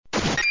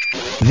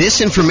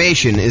This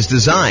information is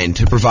designed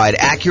to provide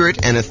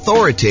accurate and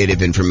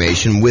authoritative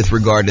information with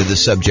regard to the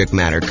subject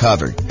matter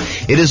covered.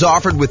 It is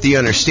offered with the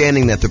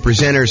understanding that the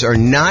presenters are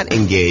not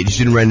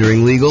engaged in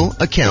rendering legal,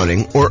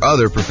 accounting, or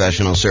other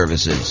professional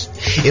services.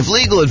 If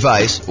legal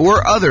advice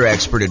or other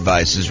expert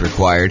advice is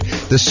required,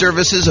 the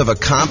services of a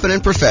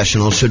competent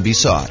professional should be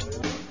sought.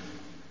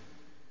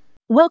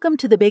 Welcome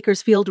to the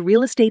Bakersfield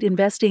Real Estate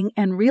Investing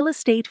and Real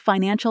Estate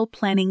Financial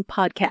Planning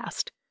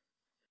Podcast.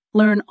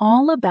 Learn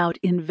all about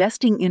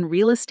investing in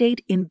real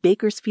estate in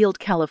Bakersfield,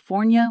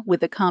 California,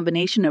 with a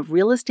combination of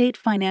real estate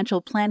financial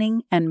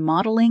planning and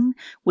modeling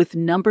with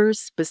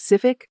numbers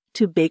specific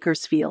to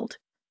Bakersfield.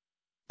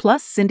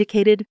 Plus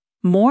syndicated,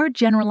 more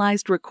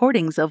generalized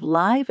recordings of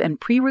live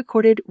and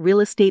pre-recorded real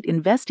estate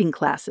investing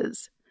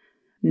classes.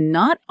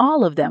 Not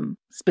all of them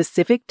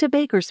specific to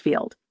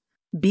Bakersfield.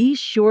 Be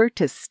sure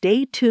to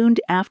stay tuned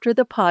after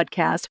the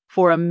podcast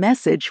for a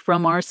message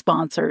from our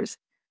sponsors.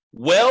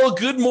 Well,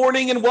 good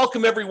morning and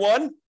welcome,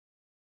 everyone.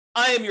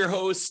 I am your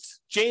host,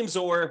 James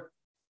Orr,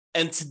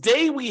 and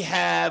today we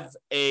have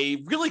a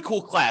really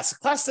cool class, a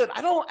class that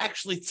I don't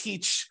actually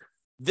teach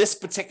this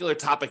particular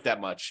topic that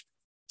much.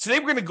 Today,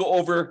 we're going to go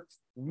over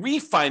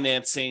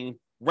refinancing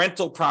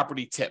rental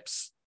property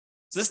tips.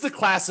 So this is the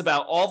class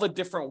about all the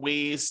different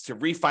ways to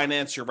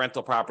refinance your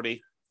rental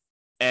property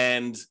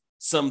and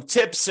some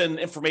tips and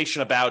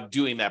information about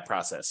doing that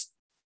process.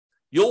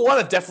 You'll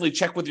want to definitely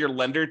check with your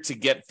lender to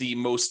get the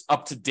most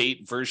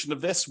up-to-date version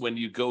of this when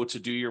you go to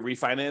do your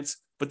refinance.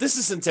 But this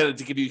is intended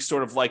to give you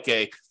sort of like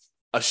a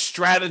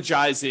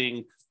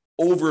strategizing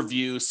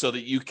overview so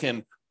that you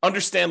can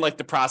understand like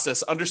the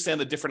process,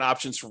 understand the different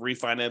options for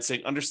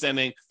refinancing,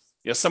 understanding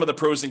some of the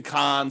pros and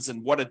cons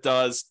and what it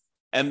does,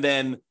 and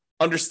then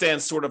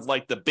understand sort of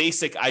like the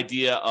basic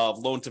idea of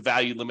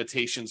loan-to-value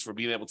limitations for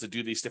being able to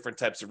do these different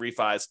types of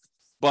refis.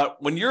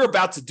 But when you're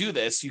about to do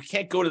this, you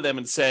can't go to them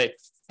and say,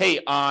 hey,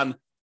 on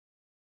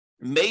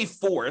May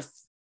 4th,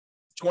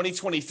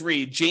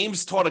 2023,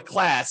 James taught a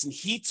class and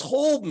he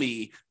told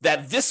me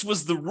that this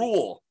was the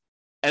rule.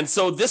 And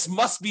so this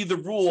must be the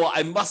rule.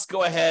 I must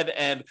go ahead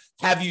and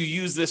have you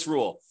use this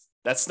rule.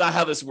 That's not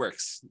how this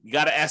works. You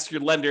got to ask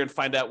your lender and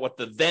find out what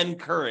the then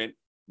current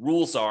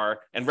rules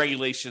are and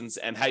regulations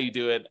and how you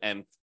do it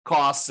and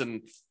costs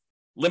and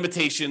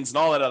limitations and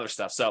all that other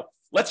stuff. So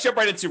let's jump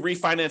right into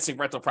refinancing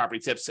rental property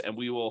tips and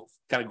we will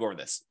kind of go over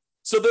this.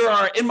 So there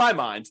are, in my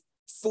mind,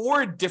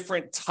 4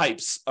 different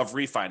types of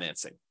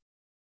refinancing.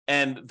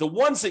 And the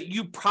ones that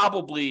you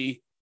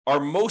probably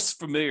are most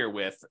familiar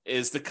with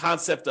is the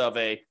concept of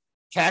a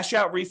cash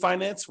out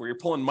refinance where you're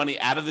pulling money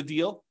out of the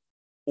deal,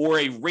 or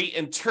a rate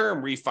and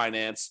term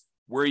refinance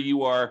where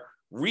you are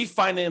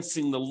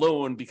refinancing the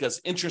loan because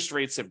interest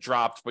rates have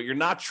dropped, but you're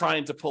not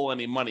trying to pull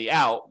any money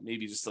out,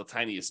 maybe just the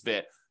tiniest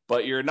bit,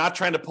 but you're not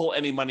trying to pull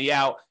any money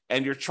out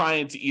and you're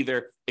trying to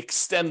either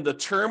extend the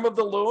term of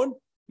the loan.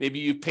 Maybe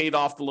you've paid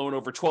off the loan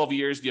over 12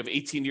 years, you have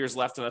 18 years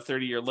left on a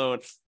 30-year loan,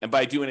 and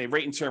by doing a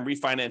rate and term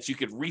refinance, you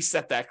could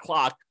reset that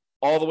clock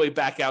all the way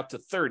back out to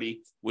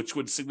 30, which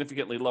would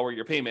significantly lower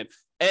your payment.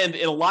 And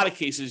in a lot of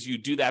cases, you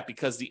do that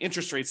because the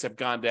interest rates have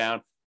gone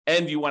down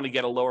and you want to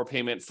get a lower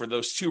payment for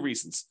those 2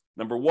 reasons.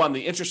 Number 1,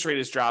 the interest rate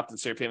has dropped, and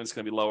so your payment's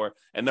going to be lower.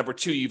 And number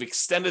 2, you've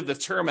extended the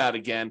term out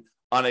again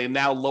on a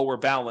now lower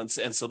balance,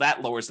 and so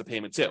that lowers the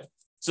payment too.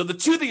 So the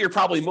 2 that you're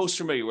probably most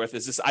familiar with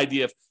is this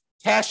idea of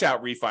cash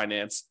out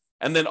refinance,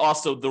 and then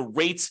also the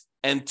rate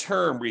and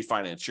term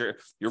refinance. You're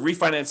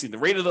refinancing the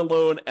rate of the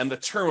loan and the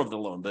term of the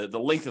loan, the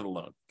length of the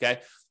loan,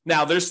 okay?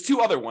 Now, there's 2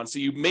 other ones that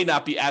you may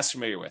not be as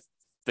familiar with.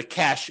 The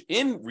cash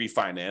in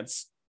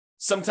refinance.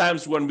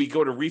 Sometimes when we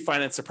go to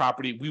refinance a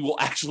property, we will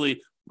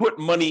actually put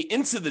money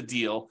into the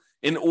deal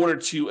in order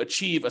to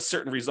achieve a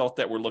certain result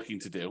that we're looking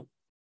to do,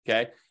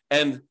 okay?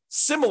 And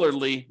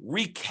similarly,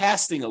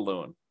 recasting a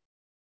loan.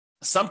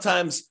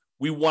 Sometimes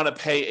we want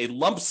to pay a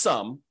lump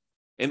sum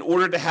in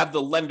order to have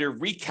the lender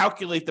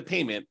recalculate the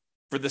payment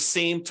for the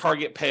same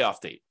target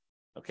payoff date,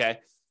 okay?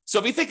 So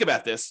if you think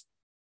about this,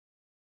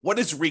 what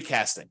is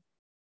recasting?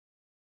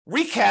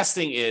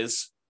 Recasting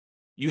is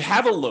you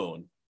have a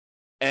loan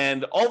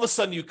and all of a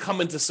sudden you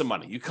come into some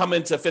money. You come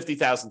into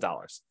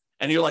 $50,000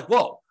 and you're like,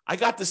 whoa, I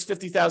got this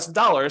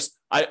 $50,000.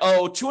 I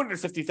owe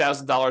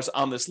 $250,000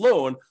 on this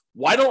loan.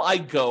 Why don't I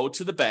go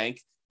to the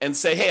bank and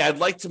say, hey, I'd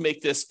like to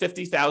make this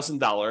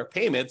 $50,000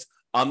 payment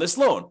on this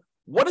loan?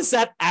 What does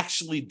that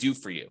actually do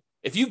for you?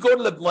 If you go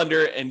to the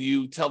lender and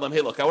you tell them,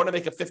 hey, look, I want to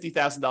make a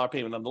 $50,000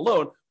 payment on the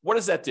loan, what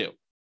does that do?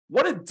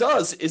 What it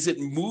does is it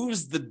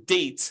moves the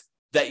date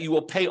that you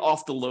will pay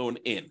off the loan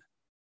in.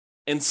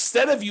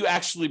 Instead of you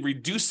actually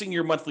reducing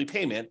your monthly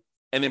payment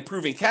and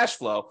improving cash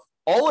flow,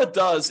 all it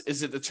does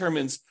is it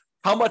determines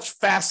how much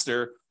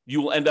faster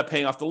you will end up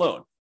paying off the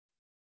loan.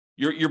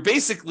 You're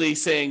basically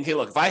saying, hey,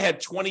 look, if I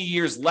had 20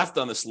 years left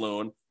on this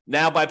loan,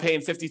 now by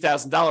paying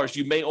 $50,000,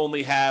 you may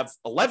only have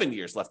 11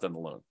 years left on the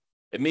loan.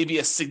 It may be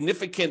a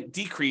significant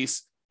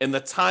decrease in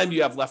the time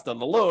you have left on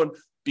the loan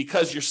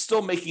because you're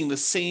still making the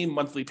same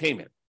monthly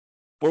payment.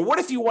 But what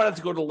if you wanted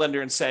to go to the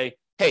lender and say,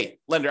 hey,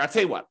 lender, I'll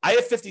tell you what, I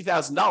have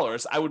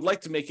 $50,000. I would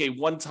like to make a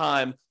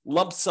one-time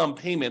lump sum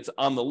payment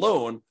on the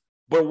loan.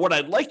 But what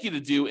I'd like you to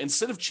do,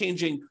 instead of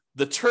changing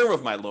the term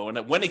of my loan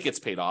when it gets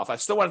paid off, I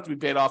still want it to be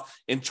paid off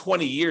in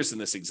 20 years in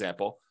this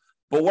example.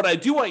 But what I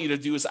do want you to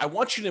do is I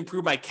want you to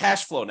improve my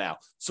cash flow now.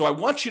 So I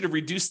want you to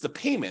reduce the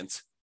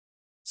payment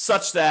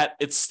such that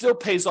it still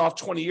pays off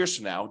 20 years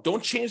from now.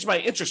 Don't change my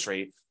interest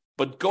rate,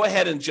 but go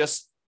ahead and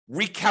just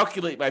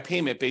recalculate my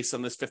payment based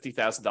on this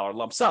 $50,000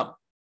 lump sum.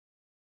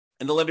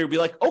 And the lender would be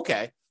like,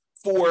 okay,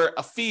 for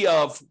a fee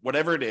of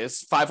whatever it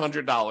is,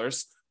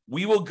 $500,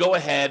 we will go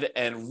ahead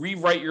and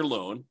rewrite your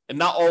loan. And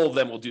not all of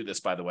them will do this,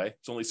 by the way.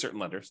 It's only certain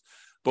lenders.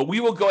 But we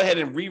will go ahead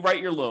and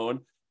rewrite your loan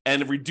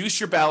and reduce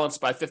your balance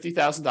by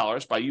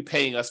 $50,000 by you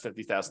paying us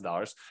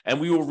 $50,000. And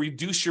we will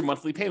reduce your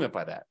monthly payment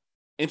by that.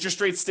 Interest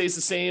rate stays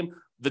the same.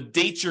 The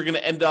date you're going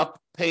to end up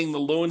paying the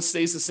loan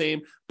stays the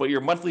same, but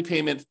your monthly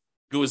payment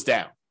goes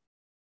down.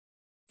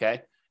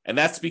 Okay? And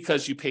that's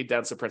because you paid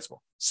down some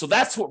principal. So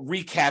that's what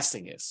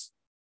recasting is.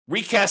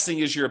 Recasting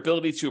is your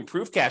ability to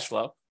improve cash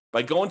flow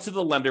by going to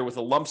the lender with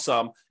a lump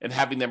sum and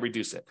having them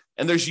reduce it.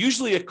 And there's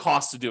usually a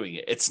cost to doing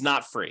it. It's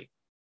not free.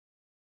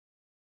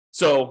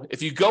 So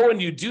if you go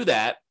and you do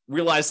that,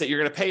 realize that you're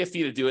going to pay a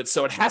fee to do it.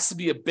 So it has to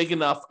be a big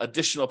enough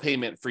additional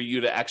payment for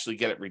you to actually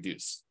get it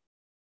reduced.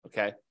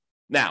 Okay.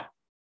 Now,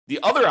 the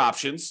other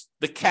options,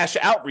 the cash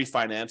out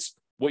refinance,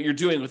 what you're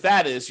doing with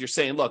that is you're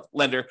saying, look,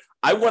 lender,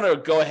 I want to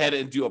go ahead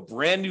and do a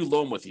brand new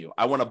loan with you.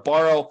 I want to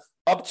borrow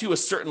up to a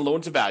certain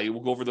loan to value.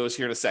 We'll go over those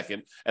here in a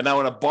second. And I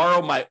want to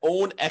borrow my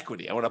own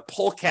equity. I want to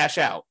pull cash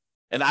out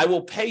and I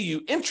will pay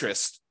you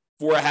interest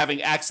for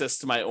having access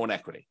to my own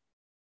equity.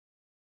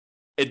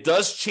 It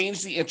does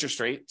change the interest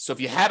rate. So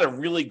if you had a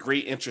really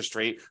great interest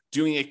rate,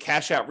 doing a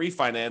cash out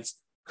refinance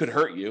could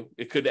hurt you.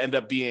 It could end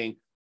up being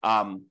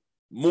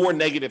more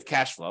negative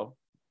cash flow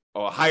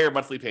or a higher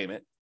monthly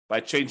payment by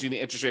changing the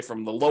interest rate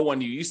from the low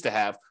one you used to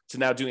have to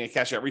now doing a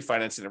cash out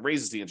refinance, and it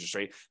raises the interest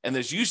rate. And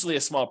there's usually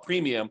a small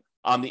premium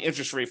on the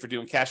interest rate for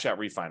doing cash out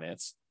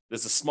refinance.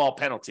 There's a small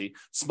penalty,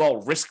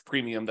 small risk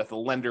premium that the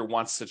lender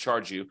wants to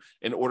charge you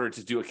in order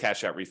to do a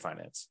cash out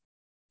refinance.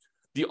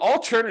 The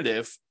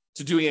alternative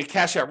to doing a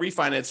cash out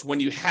refinance, when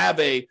you have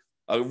a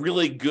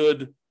really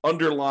good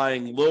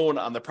underlying loan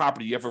on the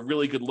property, you have a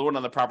really good loan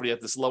on the property at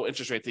this low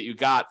interest rate that you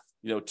got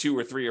 2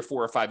 or 3 or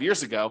 4 or 5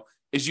 years ago,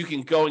 is you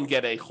can go and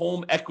get a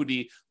home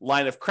equity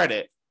line of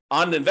credit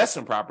on an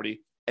investment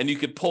property, and you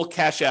could pull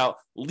cash out,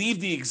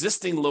 leave the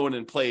existing loan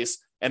in place,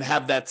 and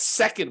have that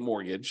second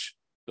mortgage,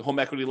 the home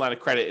equity line of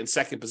credit, in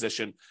second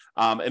position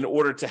in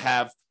order to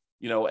have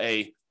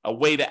a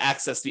way to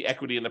access the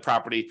equity in the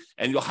property.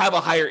 And you'll have a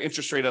higher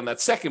interest rate on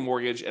that second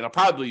mortgage, and it'll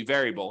probably be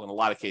variable in a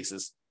lot of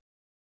cases.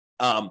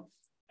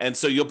 And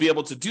so you'll be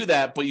able to do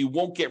that, but you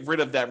won't get rid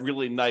of that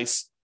really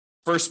nice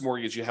first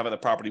mortgage you have on the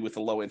property with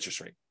a low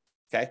interest rate.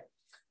 Okay.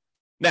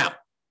 Now,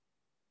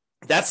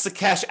 that's the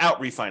cash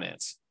out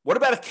refinance. What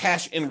about a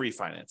cash in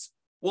refinance?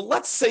 Well,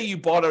 let's say you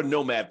bought a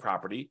nomad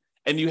property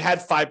and you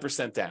had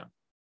 5% down,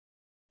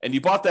 and you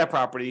bought that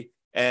property,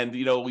 and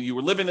you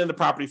were living in the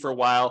property for a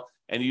while,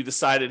 and you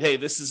decided, hey,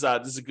 this is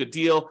a good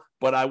deal,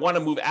 but I want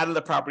to move out of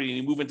the property, and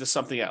you move into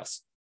something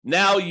else.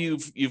 Now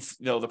you've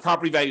the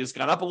property value has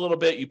gone up a little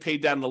bit. You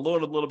paid down the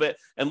loan a little bit,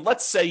 and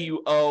let's say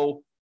you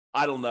owe,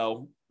 I don't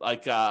know,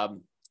 like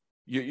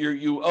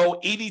you owe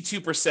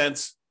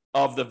 82%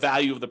 of the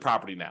value of the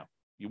property now.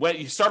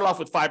 You started off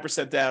with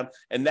 5% down,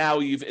 and now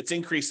it's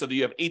increased so that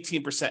you have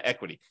 18%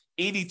 equity,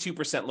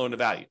 82% loan to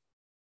value.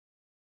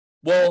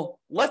 Well,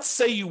 let's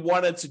say you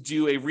wanted to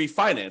do a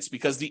refinance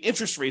because the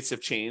interest rates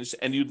have changed,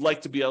 and you'd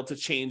like to be able to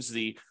change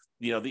the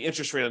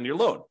interest rate on your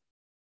loan.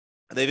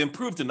 They've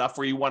improved enough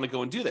where you want to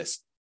go and do this,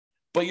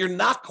 but you're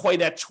not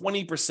quite at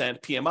 20%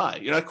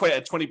 PMI. You're not quite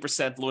at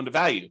 20% loan to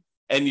value,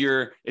 and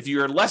if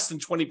you're less than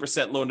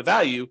 20% loan to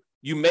value,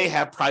 you may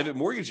have private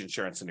mortgage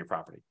insurance in your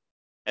property.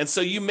 And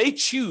so you may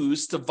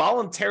choose to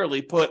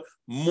voluntarily put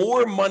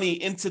more money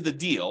into the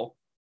deal,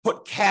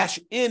 put cash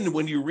in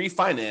when you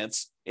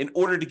refinance in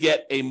order to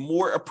get a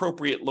more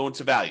appropriate loan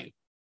to value,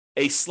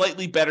 a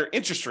slightly better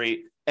interest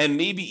rate, and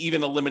maybe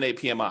even eliminate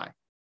PMI.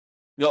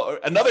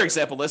 Another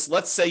example is,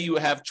 let's say you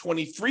have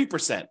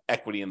 23%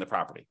 equity in the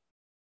property.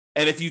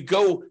 And if you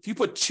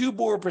put 2%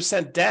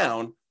 more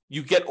down,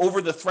 you get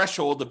over the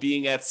threshold of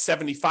being at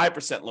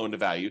 75% loan to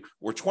value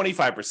or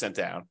 25%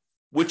 down,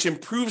 which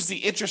improves the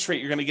interest rate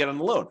you're going to get on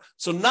the loan.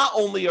 So not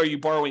only are you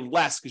borrowing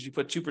less because you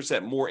put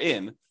 2% more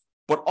in,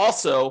 but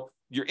also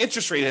your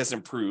interest rate has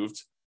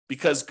improved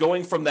because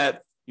going from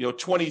that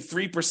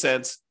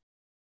 23%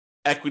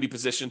 equity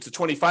position to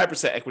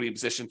 25% equity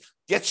position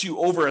gets you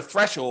over a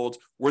threshold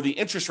where the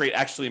interest rate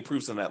actually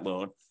improves on that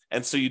loan.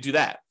 And so you do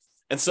that.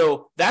 And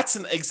so that's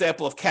an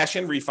example of cash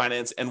in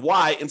refinance, and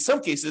why in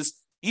some cases,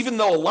 even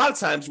though a lot of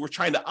times we're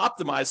trying to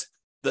optimize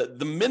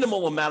the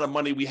minimal amount of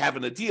money we have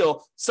in a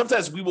deal,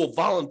 sometimes we will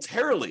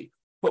voluntarily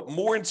put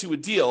more into a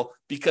deal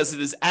because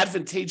it is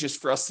advantageous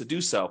for us to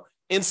do so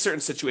in certain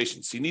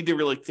situations. So you need to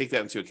really take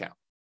that into account.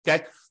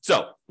 Okay.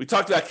 So we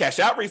talked about cash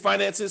out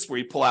refinances where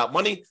you pull out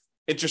money.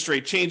 interest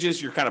rate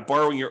changes, you're kind of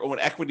borrowing your own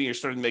equity, you're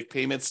starting to make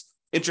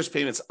interest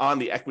payments on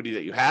the equity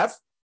that you have.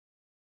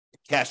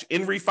 Cash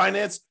in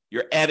refinance,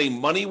 you're adding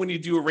money when you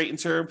do a rate and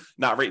term,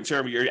 not rate and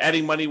term, you're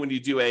adding money when you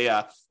do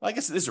I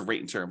guess it is a rate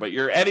and term, but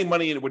you're adding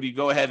money when you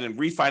go ahead and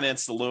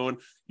refinance the loan.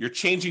 You're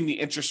changing the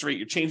interest rate,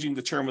 you're changing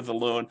the term of the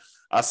loan.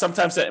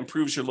 Sometimes that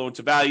improves your loan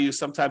to value.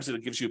 Sometimes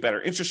it gives you a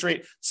better interest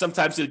rate.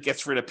 Sometimes it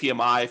gets rid of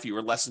PMI if you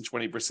were less than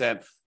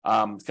 20%,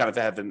 kind of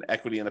have an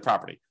equity in the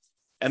property.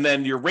 And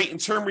then your rate and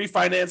term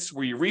refinance,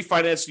 where you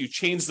refinance, you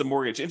change the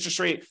mortgage interest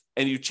rate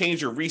and you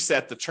change or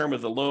reset the term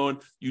of the loan.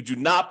 You do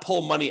not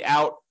pull money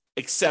out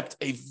except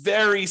a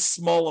very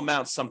small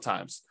amount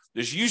sometimes.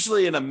 There's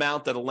usually an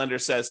amount that a lender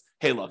says,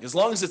 hey, look, as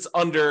long as it's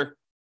under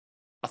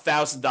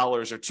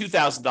 $1,000 or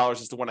 $2,000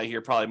 is the one I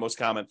hear probably most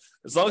common.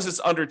 As long as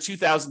it's under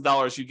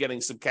 $2,000, you're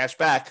getting some cash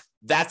back,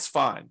 that's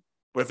fine.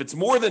 But if it's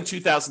more than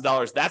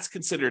 $2,000, that's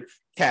considered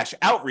cash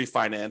out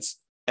refinance,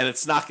 and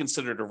it's not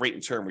considered a rate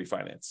and term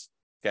refinance,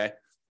 okay?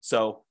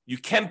 So you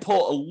can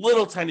pull a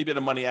little tiny bit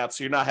of money out,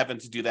 so you're not having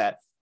to do that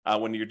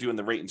when you're doing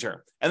the rate and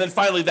term. And then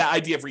finally, that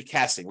idea of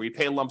recasting, where you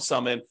pay a lump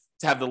sum in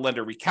to have the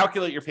lender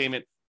recalculate your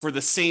payment for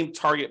the same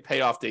target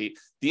payoff date.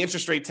 The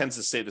interest rate tends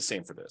to stay the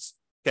same for this.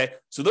 Okay,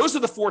 so those are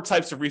the 4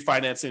 types of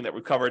refinancing that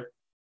we covered.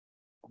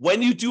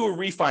 When you do a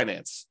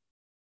refinance,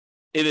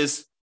 it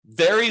is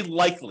very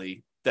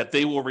likely that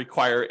they will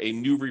require a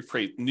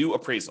new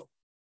appraisal.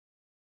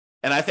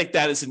 And I think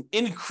that is an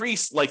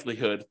increased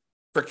likelihood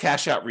for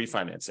cash out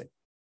refinancing.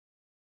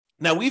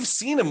 Now, we've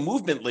seen a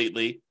movement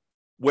lately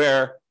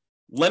where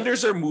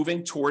lenders are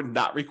moving toward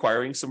not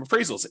requiring some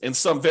appraisals in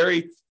some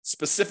very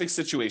specific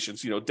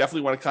situations.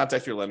 Definitely want to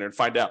contact your lender and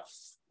find out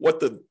what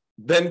the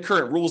then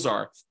current rules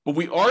are. But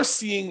we are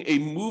seeing a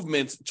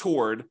movement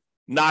toward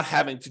not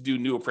having to do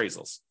new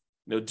appraisals.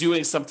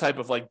 Doing some type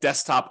of like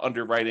desktop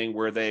underwriting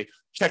where they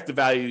check the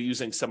value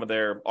using some of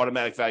their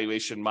automatic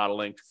valuation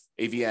modeling,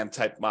 AVM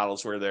type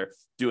models where they're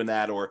doing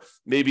that. Or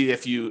maybe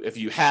if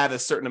you had a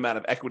certain amount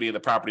of equity in the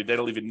property, they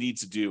don't even need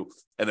to do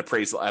an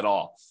appraisal at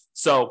all.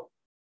 So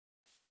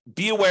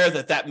be aware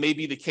that may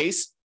be the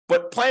case,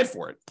 but plan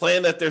for it.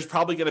 Plan that there's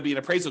probably going to be an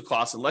appraisal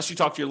cost unless you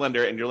talk to your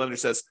lender and your lender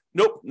says,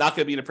 nope, not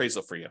going to be an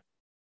appraisal for you.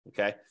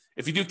 Okay.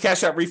 If you do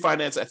cash out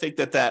refinance, I think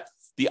that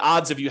the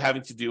odds of you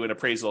having to do a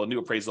new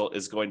appraisal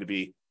is going to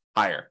be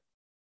higher.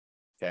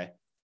 Okay.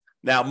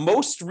 Now,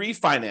 most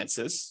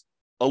refinances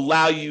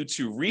allow you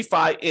to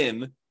refi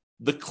in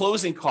the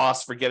closing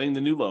costs for getting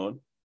the new loan.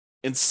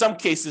 In some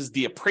cases,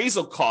 the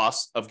appraisal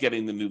costs of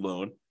getting the new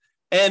loan.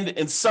 And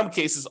in some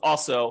cases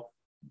also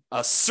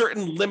a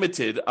certain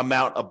limited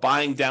amount of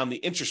buying down the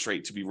interest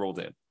rate to be rolled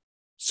in.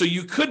 So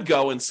you could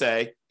go and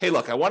say, hey,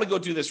 look, I want to go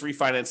do this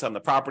refinance on the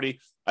property.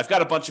 I've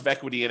got a bunch of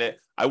equity in it.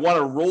 I want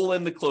to roll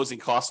in the closing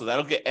costs, so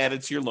that'll get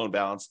added to your loan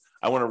balance.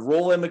 I want to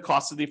roll in the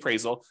cost of the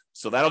appraisal,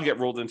 so that'll get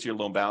rolled into your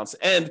loan balance.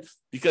 And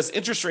because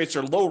interest rates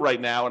are low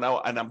right now, and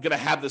I'm going to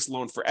have this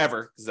loan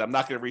forever because I'm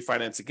not going to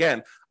refinance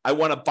again, I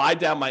want to buy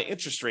down my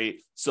interest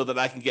rate so that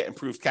I can get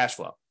improved cash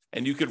flow.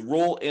 And you could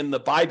roll in the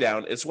buy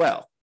down as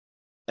well.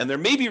 And there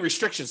may be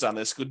restrictions on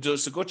this,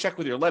 so go check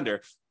with your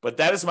lender. But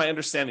that is my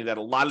understanding that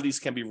a lot of these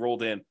can be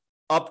rolled in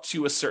up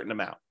to a certain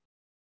amount.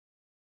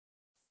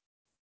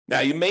 Now,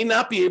 you may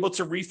not be able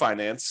to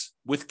refinance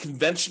with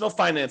conventional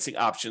financing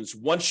options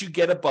once you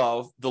get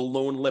above the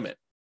loan limit.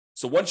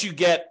 So once you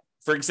get,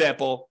 for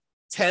example,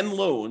 10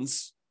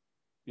 loans,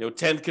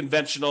 10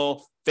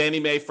 conventional Fannie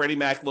Mae, Freddie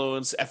Mac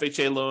loans,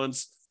 FHA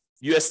loans,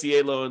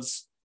 USDA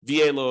loans,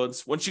 VA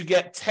loans, once you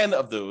get 10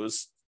 of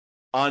those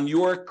on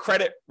your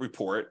credit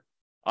report,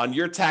 on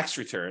your tax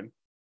return,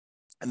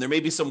 and there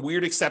may be some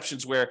weird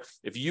exceptions where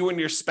if you and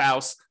your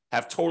spouse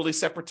have totally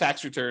separate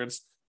tax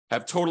returns,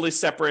 have totally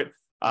separate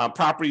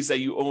properties that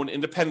you own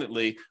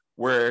independently,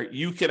 where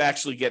you can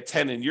actually get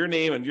 10 in your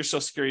name and your social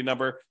security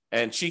number,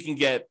 and she can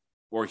get,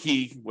 or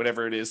he,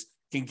 whatever it is,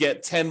 can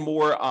get 10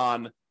 more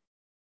on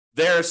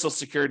their social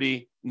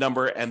security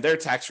number and their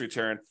tax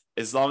return,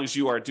 as long as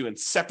you are doing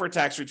separate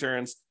tax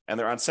returns and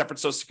they're on separate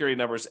social security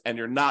numbers and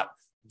you're not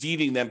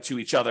deeding them to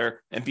each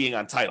other and being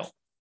on title.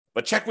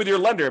 But check with your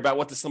lender about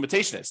what this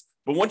limitation is.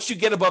 But once you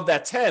get above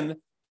that 10,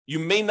 you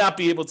may not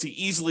be able to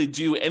easily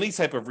do any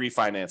type of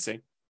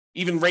refinancing,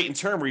 even rate and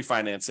term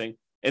refinancing,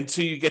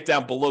 until you get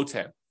down below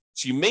 10.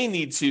 So you may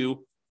need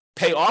to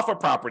pay off a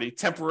property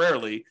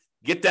temporarily,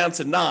 get down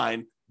to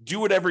 9, do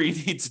whatever you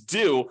need to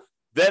do,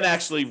 then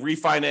actually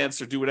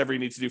refinance or do whatever you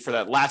need to do for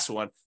that last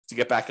one to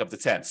get back up to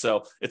 10.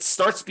 So it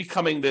starts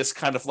becoming this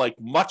kind of like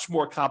much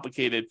more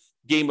complicated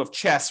game of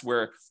chess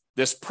where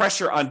there's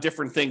pressure on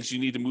different things you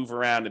need to move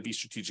around and be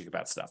strategic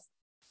about stuff.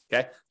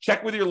 Okay.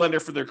 Check with your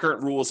lender for their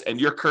current rules and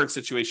your current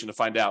situation to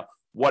find out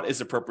what is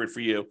appropriate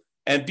for you,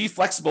 and be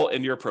flexible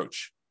in your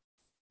approach.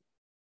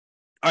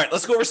 All right,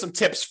 let's go over some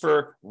tips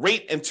for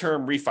rate and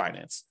term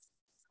refinance.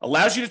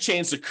 Allows you to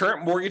change the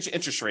current mortgage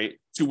interest rate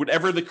to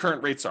whatever the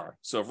current rates are.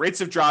 So if rates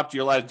have dropped,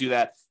 you're allowed to do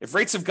that. If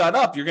rates have gone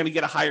up, you're going to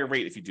get a higher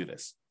rate if you do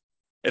this.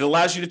 It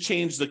allows you to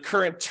change the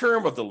current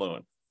term of the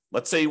loan.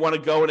 Let's say you want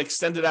to go and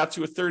extend it out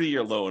to a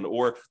 30-year loan,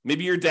 or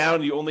maybe you're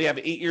down, you only have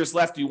 8 years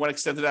left, you want to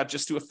extend it out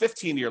just to a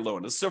 15-year loan.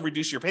 It'll still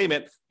reduce your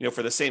payment,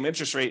 for the same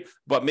interest rate,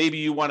 but maybe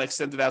you want to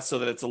extend it out so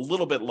that it's a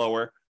little bit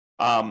lower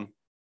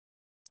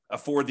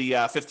for the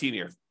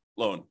 15-year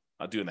loan,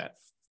 doing that.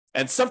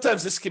 And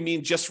sometimes this can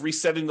mean just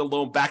resetting the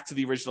loan back to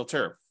the original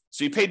term.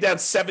 So you paid down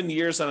 7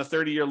 years on a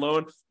 30-year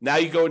loan. Now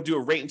you go and do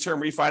a rate and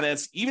term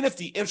refinance. Even if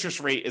the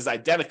interest rate is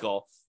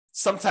identical,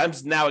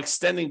 sometimes now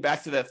extending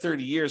back to that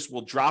 30 years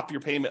will drop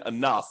your payment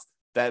enough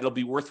that it'll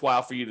be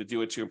worthwhile for you to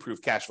do it to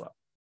improve cash flow.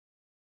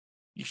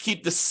 You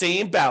keep the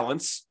same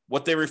balance,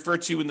 what they refer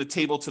to in the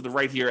table to the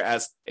right here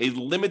as a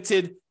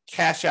limited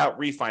cash out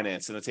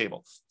refinance in the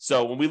table.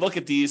 So when we look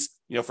at these,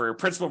 for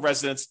principal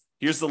residence,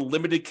 here's the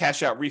limited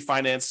cash out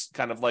refinance,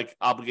 kind of like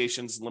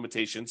obligations and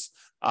limitations.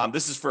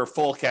 This is for a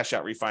full cash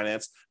out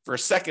refinance. For a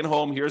second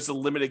home, here's the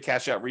limited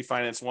cash out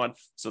refinance one.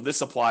 So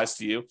this applies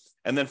to you.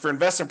 And then for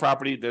investment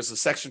property, there's a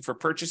section for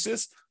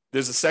purchases.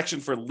 There's a section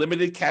for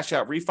limited cash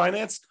out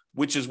refinance,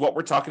 which is what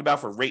we're talking about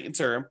for rate and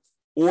term.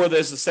 Or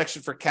there's a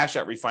section for cash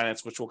out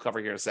refinance, which we'll cover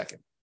here in a second.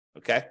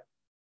 Okay.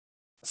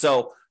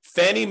 So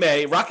Fannie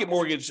Mae, Rocket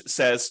Mortgage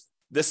says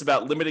this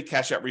about limited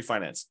cash out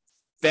refinance.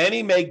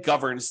 Fannie Mae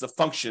governs the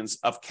functions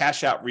of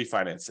cash out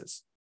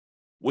refinances.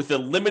 With a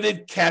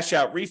limited cash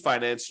out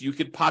refinance, you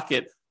could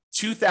pocket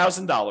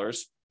 $2,000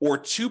 or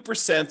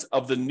 2%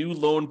 of the new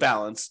loan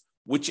balance,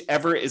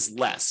 whichever is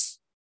less.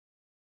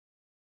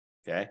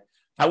 Okay.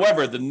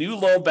 However, the new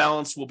loan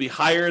balance will be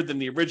higher than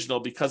the original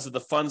because of the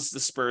funds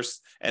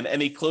dispersed and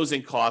any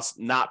closing costs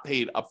not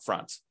paid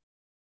upfront.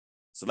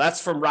 So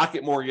that's from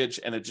Rocket Mortgage,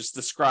 and it just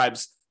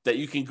describes that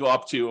you can go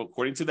up to,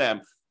 according to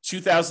them,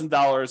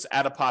 $2,000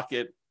 out of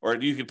pocket, or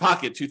you can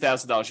pocket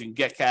 $2,000. You can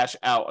get cash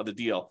out of the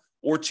deal,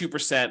 or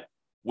 2%,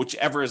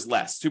 whichever is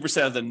less,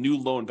 2% of the new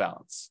loan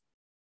balance.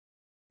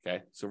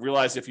 Okay, so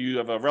realize if you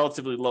have a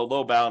relatively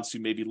low balance, you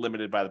may be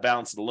limited by the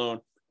balance of the loan,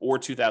 or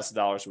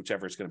 $2,000,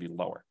 whichever is going to be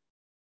lower.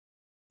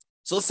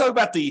 So let's talk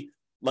about the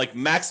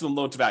maximum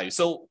loan to value.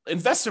 So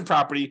investment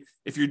property,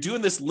 if you're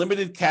doing this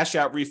limited cash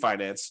out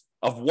refinance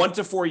of 1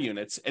 to 4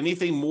 units,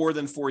 anything more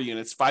than 4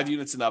 units, 5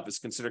 units and up is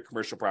considered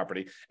commercial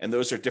property. And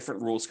those are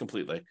different rules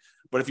completely.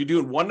 But if you're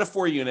doing 1 to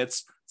 4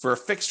 units for a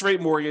fixed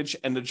rate mortgage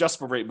and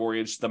adjustable rate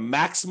mortgage, the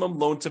maximum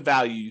loan to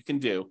value you can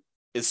do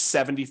is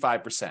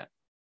 75%.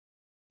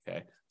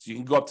 Okay. So you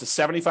can go up to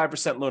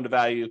 75% loan to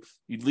value.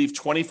 You'd leave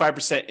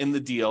 25% in the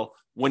deal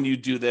when you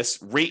do this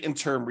rate and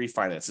term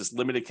refinance, this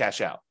limited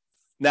cash out.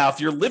 Now,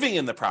 if you're living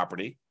in the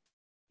property,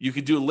 you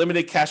could do a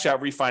limited cash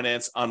out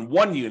refinance on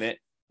 1 unit.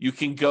 You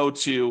can go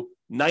to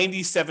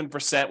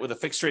 97% with a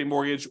fixed rate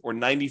mortgage or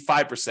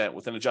 95%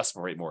 with an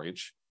adjustable rate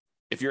mortgage.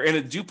 If you're in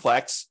a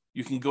duplex,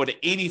 you can go to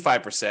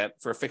 85%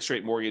 for a fixed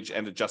rate mortgage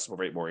and adjustable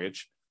rate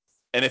mortgage.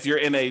 And if you're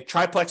in a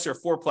triplex or a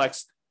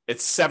fourplex,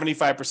 it's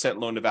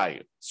 75% loan to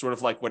value, sort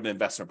of like what an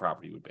investment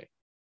property would be.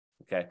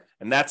 Okay.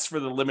 And that's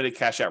for the limited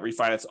cash out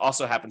refinance.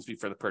 Also happens to be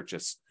for the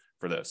purchase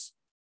for those.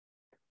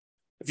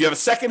 If you have a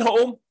second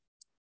home,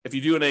 if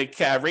you're doing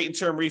a rate and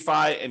term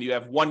refi and you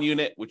have 1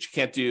 unit, which you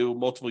can't do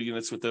multiple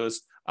units with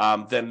those,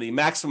 then the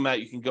maximum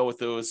amount you can go with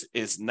those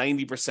is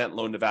 90%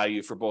 loan to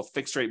value for both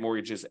fixed rate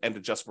mortgages and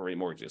adjustable rate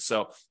mortgages.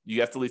 So you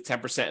have to leave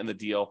 10% in the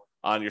deal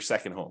on your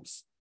second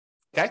homes.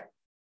 Okay.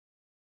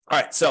 All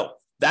right. So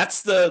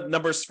that's the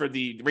numbers for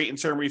the rate and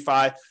term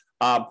refi.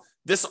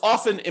 This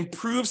often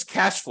improves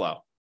cash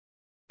flow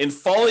in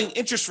falling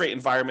interest rate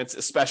environments,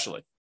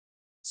 especially.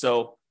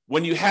 So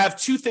when you have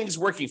 2 things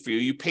working for you,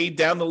 you paid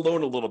down the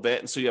loan a little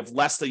bit, and so you have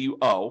less that you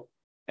owe,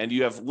 and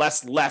you have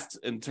less left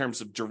in terms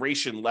of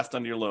duration left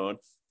on your loan.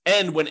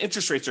 And when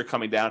interest rates are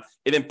coming down,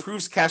 it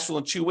improves cash flow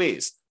in 2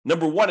 ways.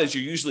 Number one is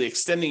you're usually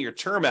extending your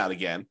term out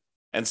again,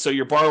 and so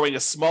you're borrowing a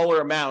smaller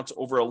amount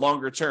over a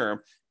longer term.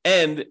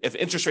 And if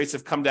interest rates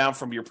have come down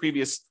from your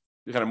previous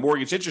kind of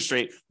mortgage interest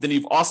rate, then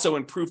you've also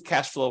improved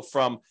cash flow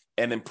from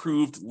an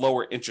improved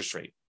lower interest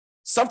rate.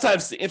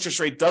 Sometimes the interest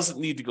rate doesn't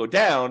need to go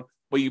down,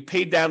 but you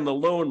paid down the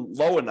loan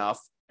low enough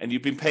and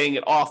you've been paying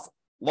it off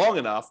long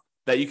enough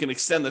that you can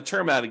extend the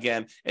term out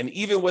again. And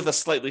even with a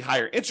slightly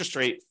higher interest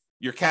rate,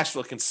 your cash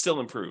flow can still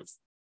improve.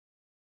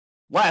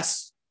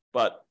 Less,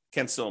 but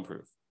can still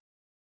improve.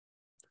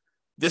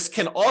 This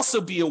can also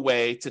be a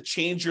way to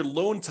change your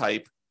loan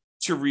type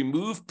to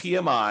remove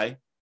PMI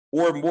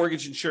or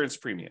mortgage insurance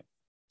premium.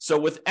 So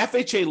with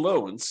FHA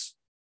loans,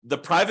 the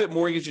private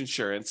mortgage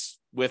insurance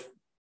with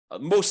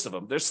most of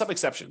them, there's some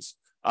exceptions,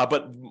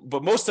 but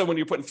most of them when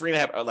you're putting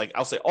 3.5%,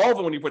 I'll say all of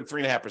them when you're putting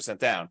 3.5%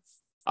 down,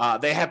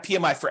 they have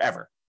PMI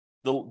forever.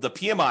 The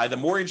PMI, the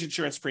mortgage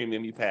insurance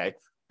premium you pay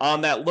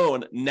on that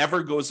loan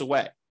never goes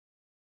away.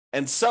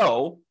 And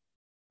so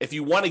if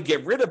you want to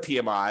get rid of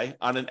PMI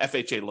on an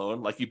FHA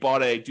loan, like you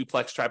bought a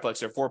duplex,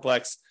 triplex, or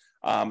fourplex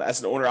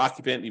as an owner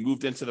occupant, you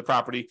moved into the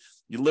property,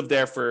 you lived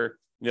there for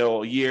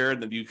a year,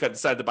 and then you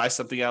decided to buy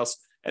something else.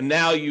 And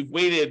now you've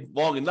waited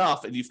long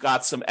enough and you've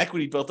got some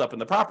equity built up in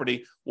the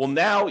property. Well,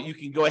 now you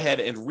can go ahead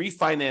and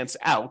refinance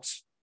out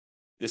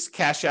this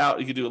cash out.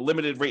 You can do a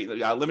limited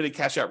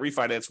cash out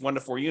refinance, 1 to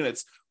 4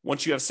 units,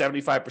 once you have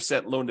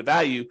 75% loan to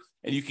value,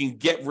 and you can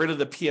get rid of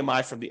the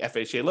PMI from the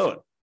FHA loan.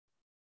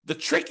 The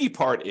tricky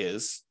part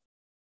is,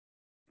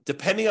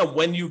 depending on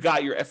when you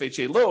got your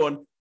FHA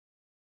loan,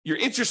 your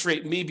interest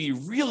rate may be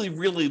really,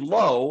 really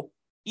low,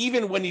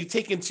 even when you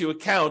take into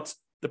account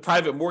the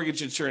private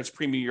mortgage insurance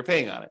premium you're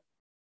paying on it.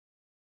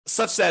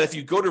 Such that if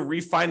you go to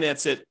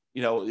refinance it,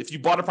 if you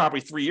bought a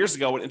property 3 years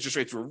ago when interest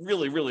rates were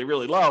really, really,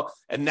 really low,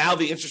 and now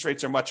the interest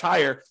rates are much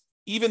higher,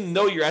 even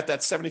though you're at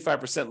that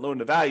 75% loan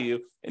to value,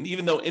 and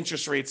even though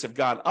interest rates have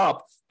gone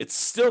up, it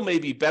still may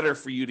be better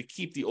for you to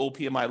keep the old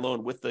PMI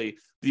loan with the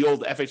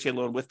old FHA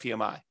loan with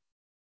PMI.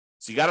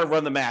 So you got to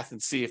run the math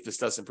and see if this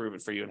does improve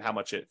it for you and how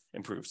much it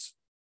improves.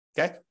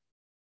 Okay?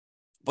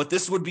 But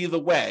this would be the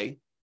way,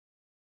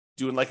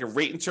 doing like a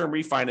rate and term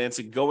refinance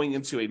and going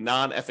into a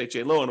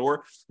non-FHA loan,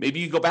 or maybe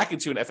you go back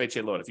into an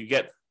FHA loan. If you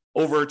get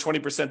over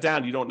 20%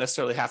 down, you don't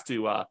necessarily have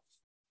to have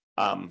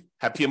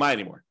PMI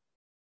anymore.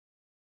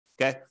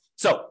 Okay?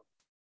 So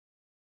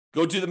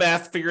go do the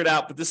math, figure it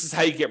out, but this is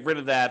how you get rid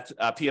of that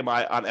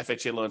PMI on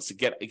FHA loans to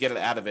get it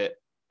out of it,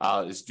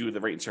 is do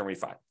the rate and term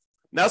refi.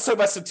 Now let's talk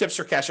about some tips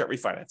for cash out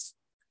refinance.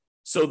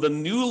 So the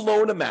new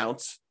loan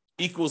amount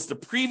equals the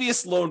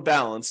previous loan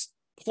balance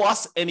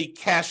plus any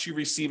cash you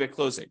receive at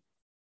closing.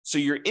 So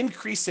you're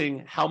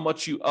increasing how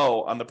much you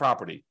owe on the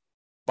property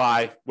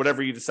by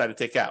whatever you decide to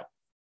take out.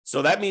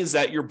 So that means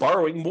that you're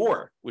borrowing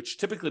more, which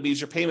typically means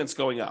your payment's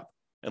going up,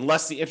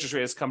 unless the interest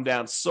rate has come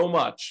down so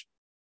much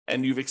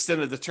and you've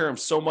extended the term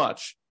so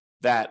much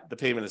that the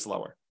payment is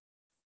lower.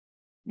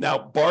 Now,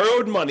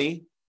 borrowed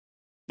money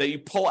that you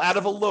pull out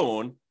of a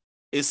loan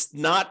is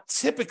not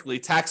typically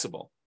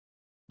taxable,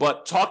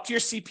 but talk to your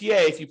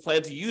CPA if you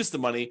plan to use the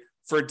money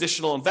for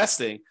additional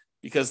investing,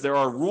 because there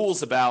are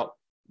rules about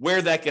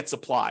where that gets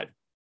applied.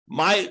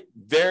 My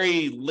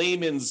very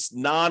layman's,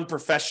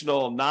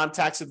 non-professional,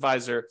 non-tax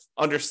advisor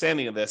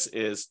understanding of this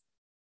is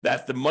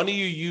that the money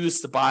you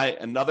use to buy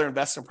another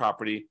investment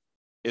property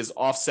is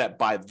offset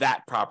by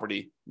that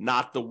property,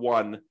 not the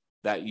one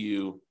that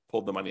you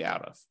pulled the money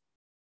out of.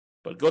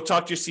 But go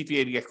talk to your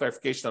CPA to get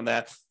clarification on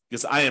that,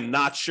 because I am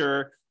not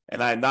sure,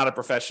 and I am not a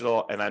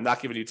professional, and I'm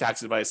not giving you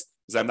tax advice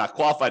because I'm not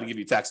qualified to give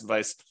you tax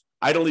advice.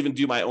 I don't even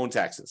do my own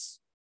taxes.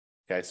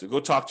 Okay, so go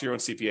talk to your own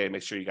CPA and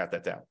make sure you got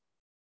that down.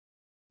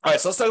 All right,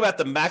 so let's talk about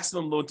the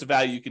maximum loan to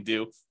value you can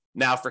do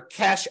now for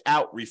cash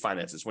out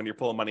refinances when you're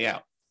pulling money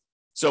out.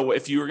 So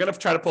if you were going to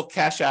try to pull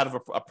cash out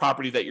of a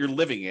property that you're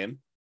living in,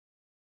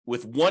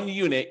 with one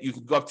unit, you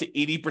can go up to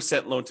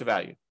 80% loan to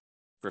value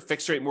for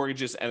fixed rate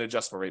mortgages and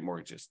adjustable rate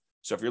mortgages.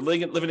 So if you're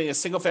living in a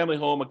single family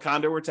home, a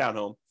condo or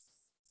townhome,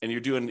 and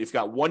you've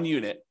got one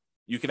unit,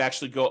 you can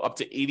actually go up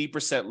to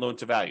 80% loan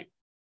to value.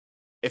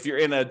 If you're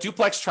in a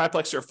duplex,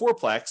 triplex, or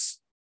fourplex,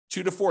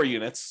 2 to 4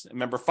 units,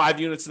 remember 5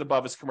 units and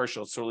above is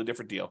commercial, it's a totally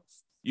different deal.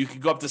 You can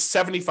go up to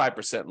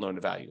 75% loan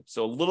to value.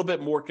 So a little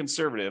bit more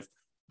conservative.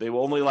 They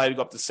will only allow you to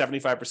go up to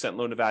 75%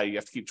 loan to value. You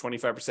have to keep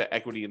 25%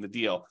 equity in the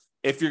deal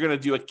if you're going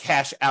to do a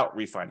cash out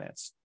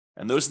refinance.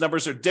 And those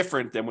numbers are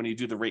different than when you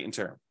do the rate and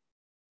term.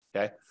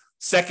 Okay.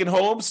 Second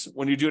homes,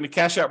 when you're doing a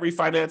cash out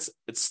refinance,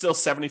 it's still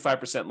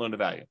 75% loan to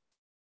value.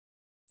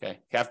 Okay.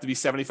 You have to be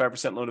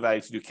 75% loan to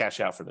value to do cash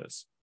out for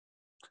those.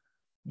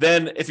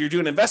 Then if you're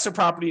doing investment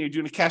property, you're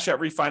doing a cash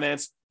out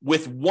refinance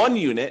with one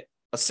unit,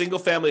 a single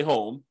family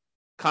home,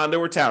 condo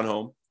or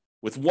townhome,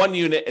 with one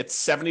unit, it's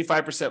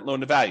 75% loan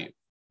to value.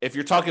 If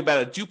you're talking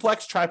about a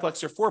duplex,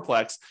 triplex, or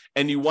fourplex,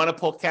 and you want to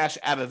pull cash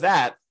out of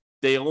that,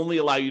 they only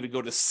allow you to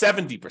go to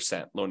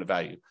 70% loan to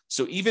value.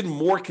 So even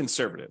more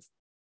conservative.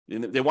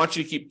 They want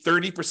you to keep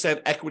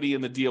 30% equity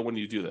in the deal when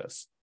you do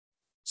this.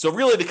 So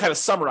really, to kind of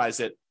summarize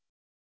it,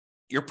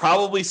 you're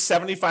probably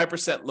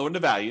 75% loan to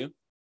value,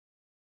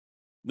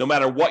 no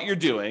matter what you're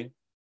doing,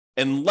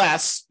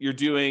 unless you're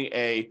doing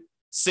a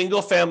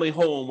single family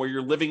home where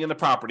you're living in the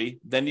property,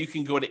 then you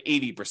can go to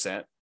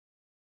 80%.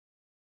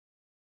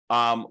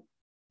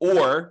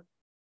 Or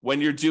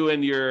when you're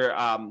doing your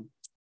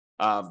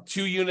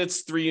 2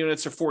 units, 3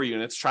 units, or 4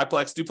 units,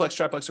 triplex, duplex,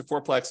 triplex, or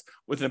fourplex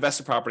with an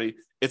investment property,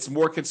 it's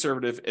more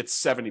conservative. It's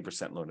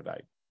 70% loan to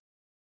value.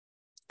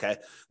 Okay.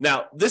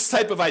 Now, this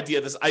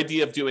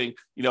idea of doing,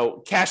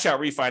 cash out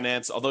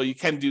refinance, although you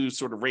can do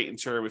sort of rate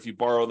and term if you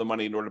borrow the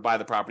money in order to buy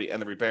the property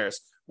and the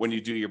repairs when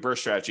you do your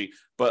burst strategy.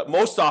 But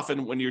most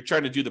often when you're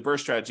trying to do the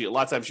burst strategy, a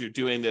lot of times you're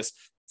doing this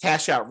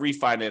cash out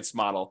refinance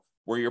model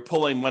where you're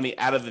pulling money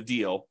out of the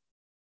deal.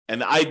 And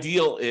the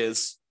ideal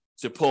is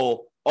to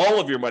pull all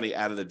of your money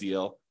out of the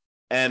deal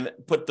and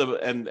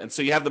and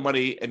so you have the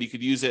money and you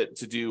could use it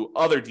to do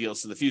other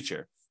deals in the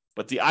future.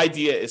 But the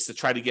idea is to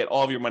try to get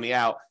all of your money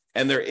out.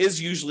 And there is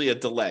usually a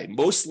delay.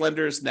 Most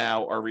lenders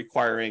now are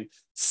requiring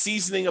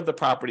seasoning of the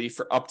property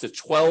for up to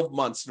 12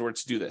 months in order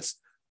to do this.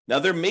 Now,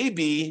 there may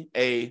be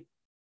a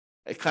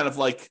kind of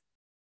like,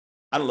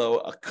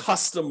 a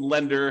custom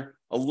lender,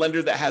 a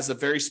lender that has a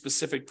very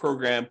specific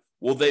program.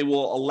 Well, they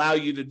will allow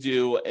you to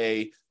do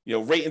a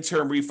rate and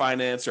term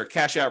refinance or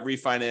cash out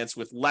refinance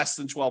with less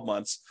than 12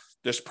 months.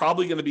 there's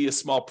probably going to be a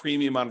small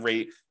premium on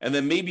rate. And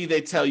then maybe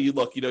they tell you,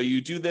 look,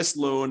 you do this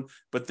loan,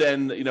 but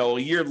then, a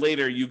year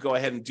later, you go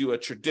ahead and do a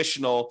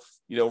traditional,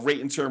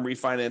 rate and term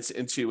refinance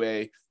into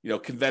a,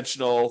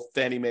 conventional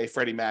Fannie Mae,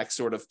 Freddie Mac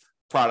sort of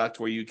product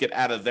where you get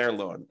out of their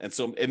loan. And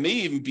so it may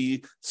even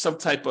be some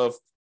type of,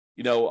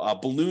 a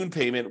balloon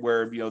payment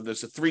where,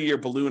 there's a 3-year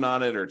balloon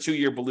on it or a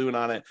 2-year balloon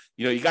on it.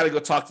 You got to go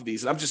talk to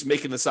these. And I'm just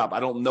making this up. I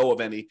don't know of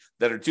any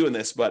that are doing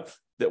this, but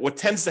what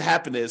tends to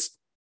happen is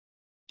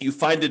you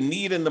find a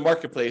need in the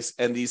marketplace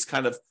and these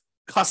kind of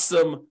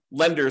custom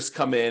lenders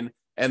come in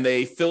and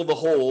they fill the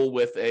hole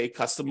with a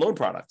custom loan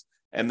product.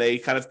 And they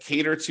kind of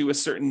cater to a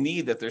certain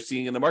need that they're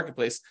seeing in the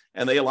marketplace.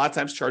 And they a lot of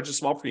times charge a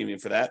small premium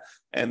for that.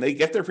 And they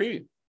get their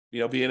premium,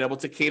 being able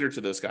to cater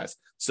to those guys.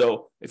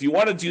 So if you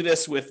want to do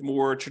this with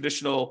more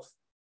traditional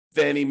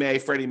Fannie Mae,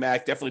 Freddie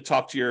Mac, definitely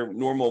talk to your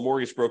normal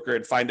mortgage broker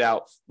and find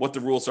out what the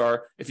rules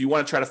are. If you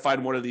want to try to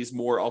find one of these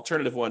more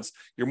alternative ones,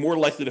 you're more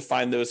likely to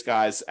find those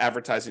guys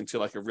advertising to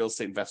like a real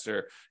estate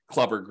investor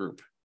club or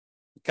group.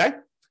 Okay.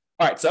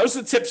 All right. So those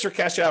are the tips for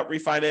cash out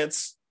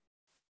refinance.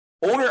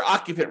 Owner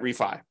occupant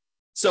refi.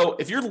 So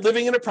if you're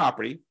living in a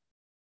property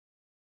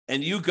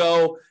and you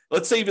go,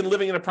 let's say you've been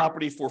living in a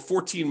property for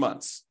 14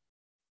 months,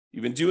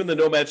 you've been doing the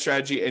nomad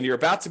strategy and you're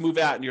about to move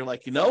out and you're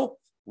like,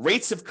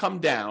 rates have come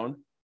down,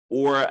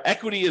 or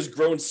equity has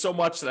grown so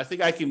much that I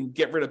think I can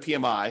get rid of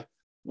PMI.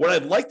 What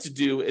I'd like to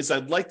do is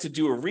I'd like to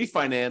do a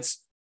refinance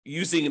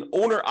using an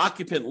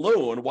owner-occupant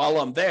loan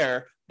while I'm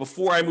there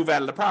before I move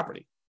out of the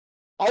property.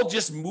 I'll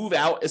just move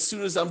out as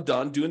soon as I'm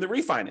done doing the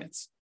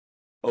refinance.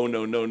 Oh,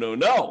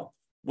 no.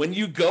 When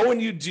you go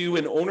and you do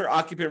an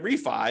owner-occupant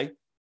refi,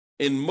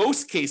 in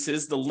most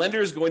cases, the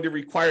lender is going to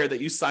require that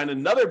you sign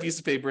another piece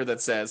of paper that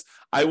says,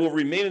 I will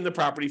remain in the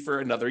property for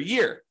another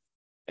year.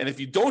 And if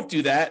you don't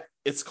do that,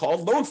 it's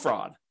called loan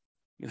fraud.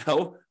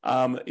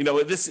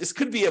 This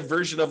could be a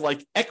version of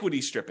like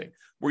equity stripping,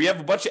 where you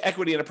have a bunch of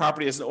equity in a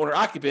property as an owner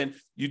occupant.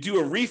 You do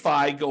a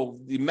refi,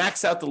 you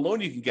max out the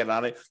loan you can get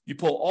on it. You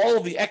pull all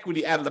of the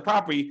equity out of the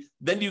property.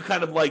 Then you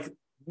kind of like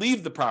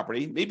leave the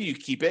property. Maybe you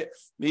keep it.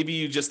 Maybe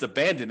you just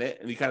abandon it.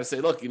 And you kind of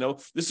say, look,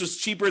 this was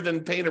cheaper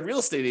than paying a real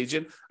estate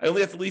agent. I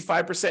only have to leave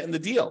 5% in the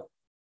deal.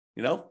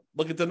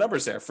 Look at the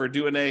numbers there for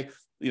doing a,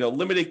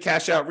 limited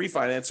cash out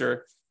refinance,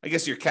 or I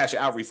guess your cash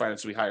out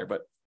refinance will be higher,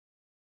 but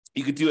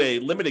you could do a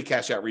limited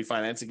cash out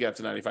refinance and get up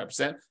to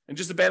 95% and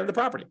just abandon the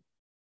property.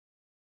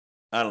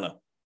 I don't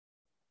know.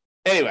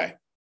 Anyway,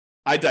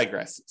 I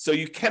digress. So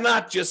you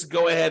cannot just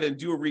go ahead and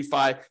do a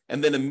refi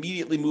and then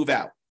immediately move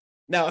out.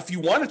 Now, if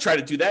you want to try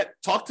to do that,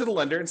 talk to the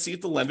lender and see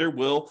if the lender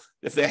will,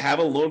 if they have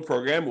a loan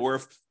program, or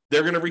if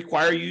they're going to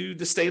require you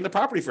to stay in the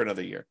property for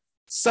another year.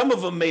 Some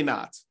of them may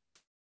not.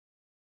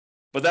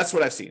 But that's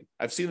what I've seen.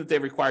 I've seen that they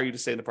require you to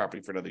stay in the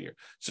property for another year.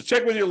 So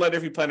check with your lender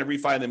if you plan to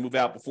refi and then move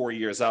out before a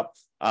year is up.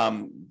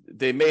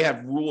 They may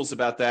have rules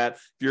about that.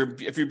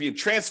 If you're being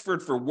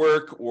transferred for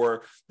work,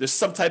 or there's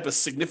some type of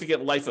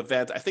significant life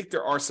event, I think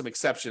there are some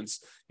exceptions.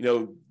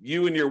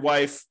 You and your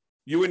wife,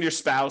 you and your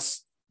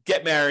spouse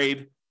get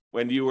married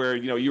when you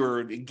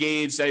were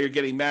engaged, now you're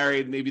getting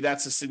married. Maybe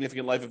that's a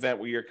significant life event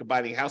where you're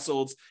combining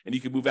households and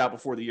you can move out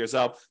before the year's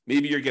up.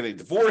 Maybe you're getting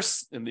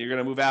divorced and you're going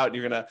to move out and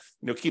you're going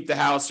to, keep the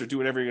house or do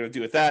whatever you're going to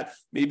do with that.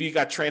 Maybe you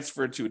got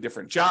transferred to a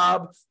different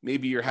job.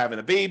 Maybe you're having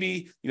a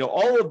baby.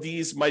 All of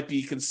these might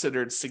be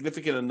considered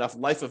significant enough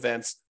life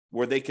events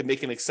where they can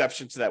make an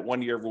exception to that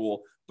 1-year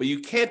rule. But you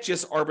can't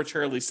just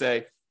arbitrarily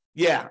say,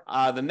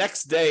 the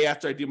next day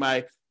after I do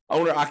my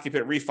owner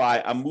occupant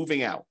refi, I'm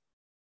moving out.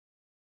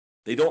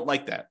 They don't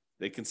like that.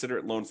 They consider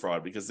it loan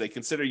fraud because they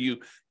consider you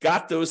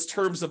got those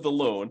terms of the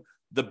loan,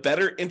 the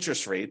better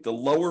interest rate, the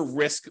lower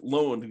risk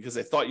loan, because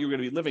they thought you were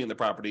going to be living in the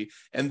property,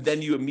 and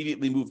then you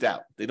immediately moved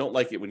out. They don't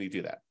like it when you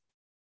do that.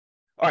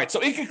 All right, so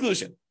in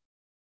conclusion,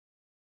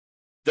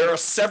 there are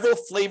several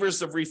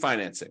flavors of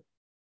refinancing: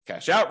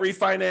 cash out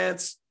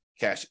refinance,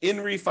 cash in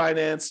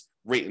refinance,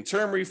 rate and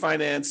term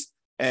refinance,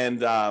 and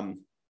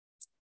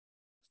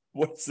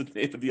what's the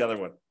name of the other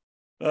one?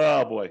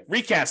 Oh boy,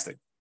 recasting.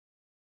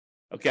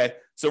 Okay,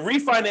 so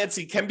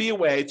refinancing can be a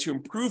way to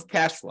improve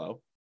cash flow.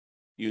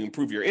 You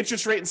improve your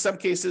interest rate in some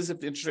cases.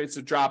 If the interest rates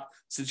have dropped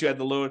since you had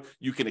the loan,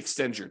 you can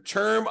extend your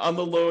term on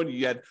the loan.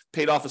 You had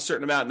paid off a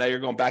certain amount. Now you're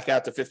going back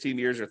out to 15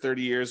 years or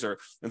 30 years, or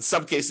in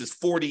some cases,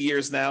 40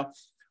 years now.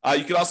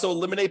 You can also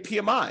eliminate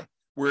PMI,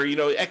 where,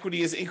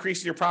 equity is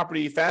increasing your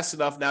property fast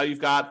enough. Now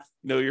you've got,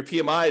 your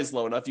PMI is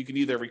low enough. You can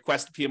either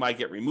request PMI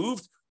get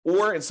removed,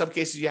 or in some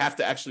cases, you have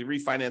to actually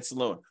refinance the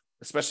loan,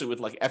 especially with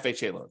like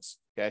FHA loans.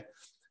 Okay.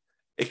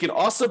 It can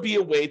also be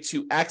a way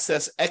to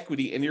access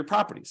equity in your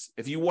properties.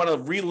 If you want to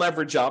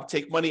re-leverage up,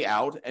 take money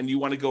out, and you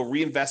want to go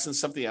reinvest in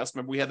something else.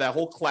 Remember, we had that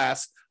whole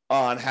class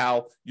on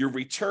how your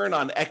return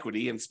on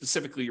equity, and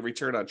specifically your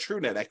return on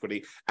true net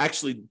equity,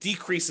 actually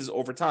decreases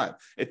over time.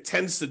 It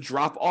tends to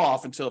drop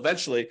off until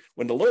eventually,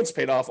 when the loan's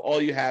paid off,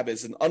 all you have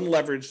is an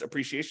unleveraged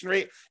appreciation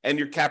rate and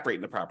your cap rate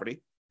in the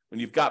property.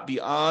 When you've got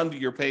beyond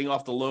your paying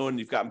off the loan,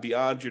 you've gotten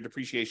beyond your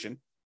depreciation,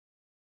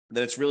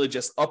 then it's really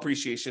just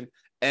appreciation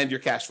and your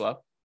cash flow.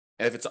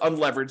 And if it's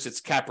unleveraged, it's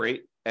cap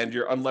rate and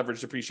your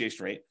unleveraged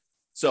depreciation rate.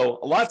 So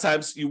a lot of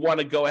times you want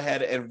to go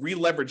ahead and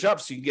re-leverage up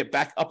so you can get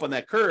back up on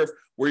that curve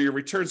where your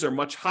returns are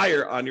much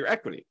higher on your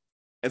equity.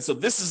 And so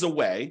this is a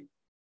way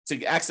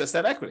to access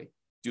that equity,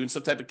 doing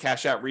some type of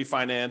cash out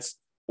refinance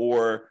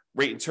or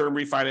rate and term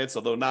refinance,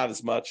 although not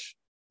as much.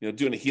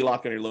 Doing a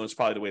HELOC on your loan is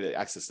probably the way to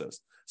access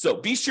those.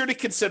 So be sure to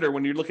consider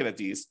when you're looking at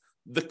these,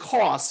 the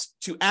cost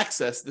to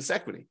access this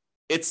equity.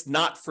 It's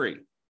not free.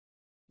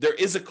 There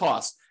is a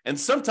cost. And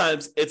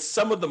sometimes it's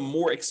some of the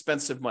more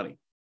expensive money.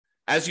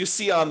 As you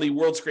see on the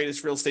World's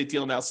Greatest Real Estate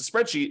Deal Analysis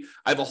spreadsheet,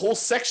 I have a whole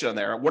section on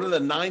there. One of the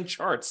 9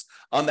 charts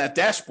on that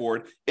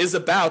dashboard is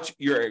about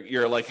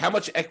your like how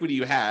much equity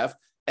you have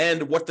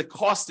and what the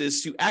cost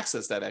is to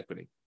access that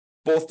equity.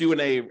 Both doing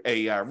a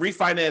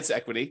refinance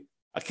equity,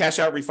 a cash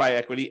out refi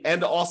equity,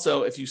 and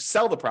also if you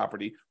sell the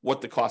property,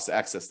 what the cost to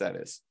access that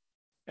is.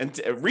 And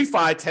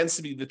refi tends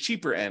to be the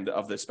cheaper end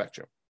of the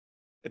spectrum.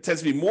 It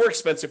tends to be more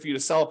expensive for you to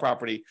sell a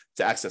property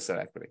to access that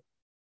equity.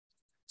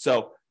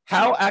 So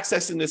how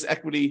accessing this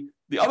equity,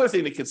 the other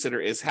thing to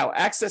consider is how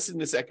accessing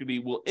this equity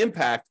will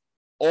impact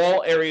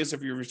all areas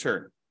of your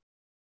return.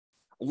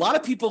 A lot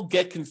of people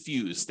get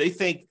confused. They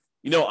think,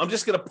 I'm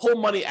just going to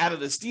pull money out of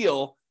this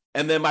deal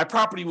and then my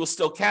property will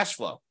still cash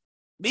flow.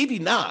 Maybe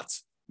not.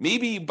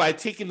 Maybe by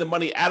taking the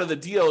money out of the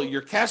deal,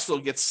 your cash flow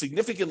gets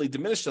significantly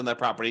diminished on that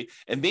property,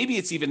 and maybe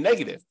it's even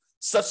negative,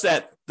 such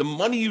that the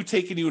money you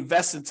take and you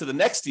invest into the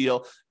next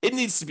deal, it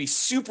needs to be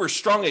super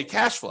strong at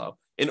cash flow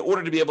in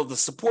order to be able to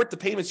support the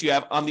payments you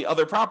have on the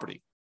other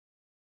property.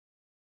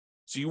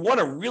 So you want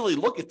to really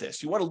look at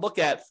this. You want to look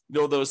at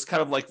those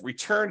kind of like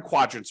return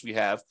quadrants we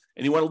have,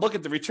 and you want to look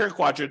at the return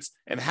quadrants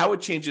and how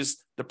it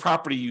changes the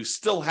property you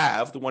still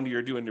have, the one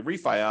you're doing the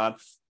refi on,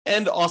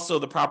 and also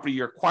the property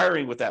you're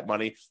acquiring with that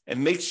money,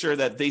 and make sure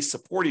that they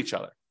support each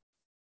other.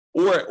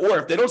 Or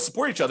if they don't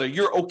support each other,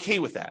 you're okay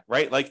with that,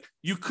 right? Like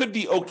you could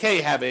be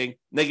okay having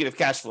negative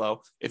cash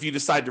flow if you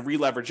decide to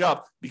re-leverage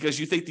up because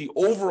you think the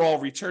overall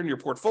return in your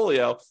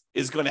portfolio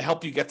is going to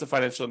help you get to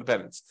financial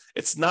independence.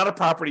 It's not a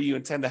property you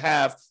intend to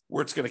have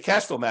where it's going to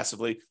cash flow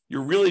massively.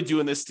 You're really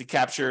doing this to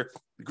capture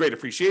the great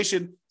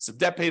appreciation, some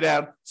debt pay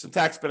down, some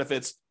tax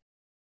benefits,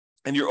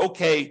 and you're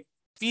okay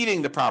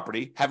feeding the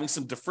property, having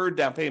some deferred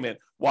down payment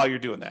while you're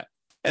doing that.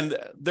 And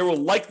there will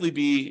likely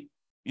be,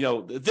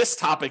 this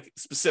topic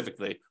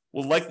specifically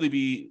will likely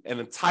be an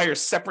entire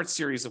separate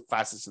series of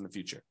classes in the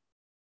future.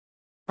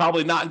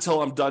 Probably not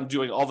until I'm done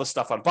doing all the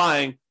stuff on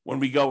buying when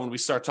we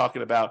start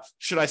talking about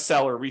should I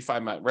sell or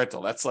refi my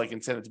rental. That's like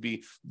intended to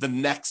be the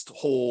next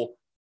whole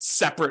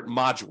separate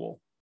module,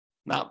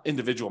 not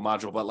individual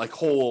module, but like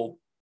whole,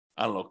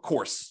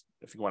 course,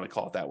 if you want to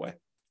call it that way.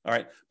 All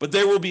right. But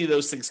there will be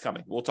those things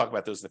coming. We'll talk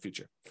about those in the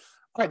future.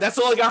 All right. That's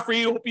all I got for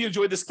you. Hope you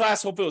enjoyed this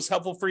class. Hope it was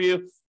helpful for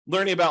you,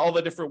 learning about all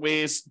the different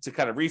ways to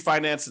kind of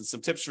refinance and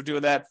some tips for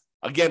doing that.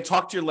 Again,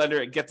 talk to your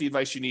lender and get the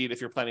advice you need if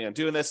you're planning on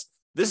doing this.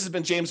 This has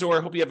been James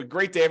Orr. Hope you have a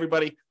great day,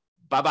 everybody.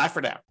 Bye-bye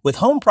for now. With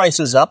home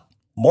prices up,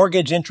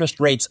 mortgage interest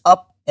rates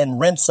up, and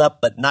rents up,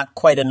 but not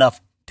quite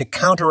enough to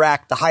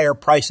counteract the higher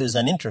prices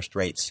and interest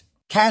rates,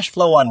 cash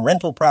flow on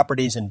rental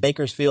properties in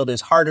Bakersfield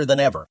is harder than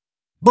ever.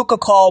 Book a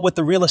call with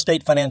the Real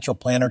Estate Financial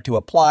Planner to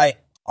apply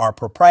our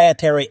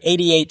proprietary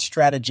 88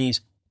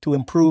 strategies to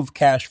improve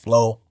cash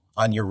flow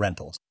on your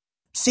rentals.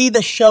 See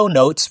the show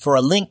notes for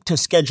a link to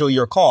schedule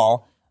your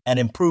call and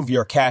improve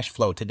your cash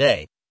flow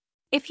today.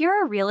 If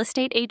you're a real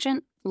estate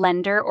agent,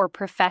 lender, or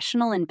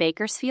professional in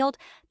Bakersfield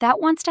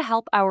that wants to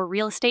help our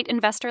real estate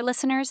investor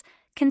listeners,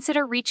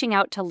 consider reaching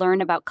out to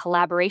learn about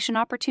collaboration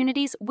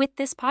opportunities with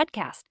this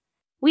podcast.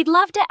 We'd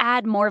love to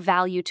add more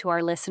value to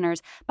our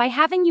listeners by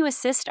having you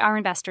assist our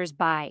investors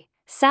buy,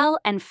 sell,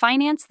 and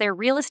finance their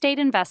real estate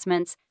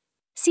investments.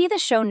 See the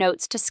show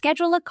notes to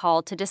schedule a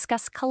call to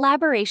discuss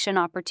collaboration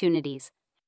opportunities.